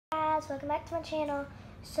guys, welcome back to my channel.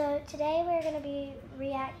 So today we're going to be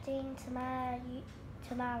reacting to my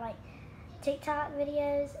like TikTok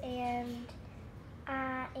videos, and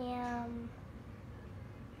I am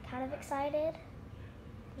kind of excited.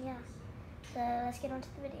 Yeah, so let's get on to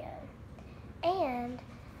the video. And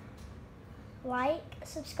like,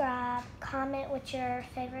 subscribe, comment what your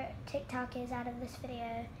favorite TikTok is out of this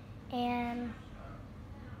video, and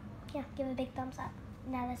yeah, give a big thumbs up.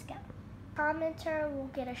 Now let's go. Commenter will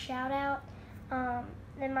get a shout out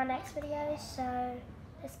in my next video, so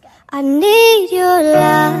let's go. I need your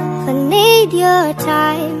love, I need your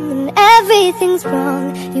time. When everything's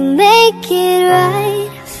wrong, you make it right.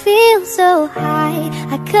 I feel so high,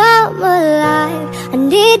 I come alive. I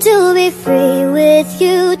need to be free with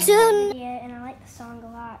you tonight. Yeah, and I like the song a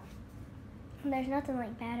lot. There's nothing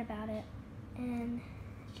like bad about it, and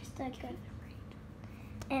it's just a good read.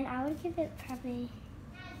 And I would give it probably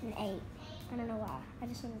an 8. I don't know why. I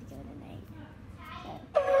just wanted to give it an 8.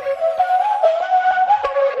 So.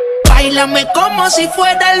 Báilame como si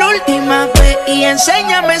fuera la última vez y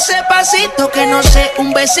enséñame ese pasito que no sé,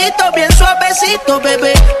 un besito bien suavecito,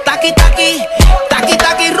 bebé. Taqui taqui, taqui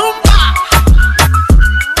taqui rumba.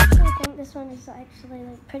 I think this one is actually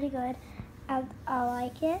like pretty good. I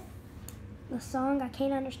like it. The song, I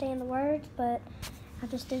can't understand the words, but I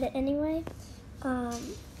just did it anyway.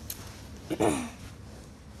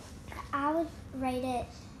 I would rate it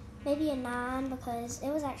maybe a 9 because it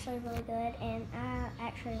was actually really good and I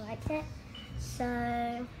actually liked it. So,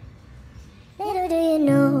 little do you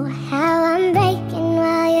know how I'm breaking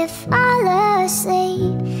while you fall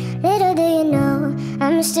asleep. Little do you know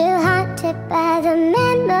I'm still haunted by the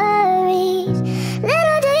memories.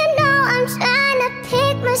 Little do you know I'm trying to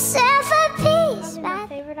pick myself a piece. my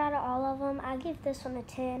favorite out of all of them, I give this one a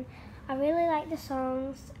 10. I really like the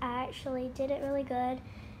songs. I actually did it really good.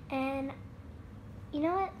 And you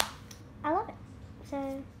know what? I love it.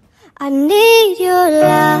 So I need your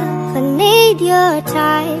love, I need your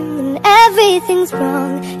time. When everything's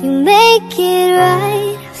wrong, you make it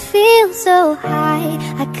right. I feel so high,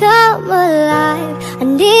 I come alive. I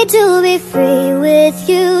need to be free with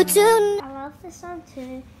you tonight. I love this song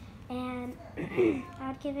too, and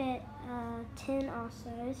I'd give it 10 also.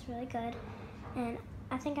 It's really good, and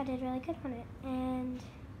I think I did really good on it. And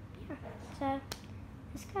yeah, so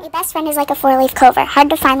let's go. Your best friend is like a 4-leaf clover, hard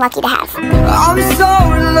to find, lucky to have. I'm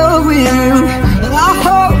so in love with you, and I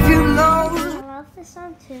hope you know. I love this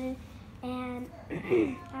song too, and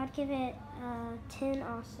I'd give it 10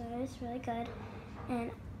 also. It's really good,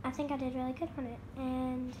 and I think I did really good on it.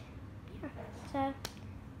 And yeah, so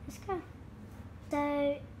let's go.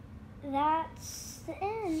 So that's the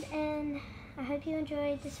end, and I hope you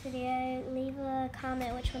enjoyed this video. Leave a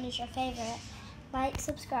comment which one is your favorite. Like,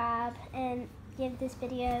 subscribe, and give this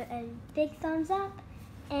video a big thumbs up,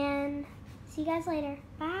 and see you guys later.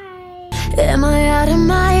 Bye. Am I out of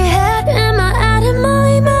my head? Am I out of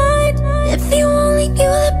my mind? If you only knew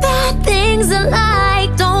the bad things I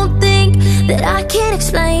like, don't think that I can't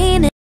explain it.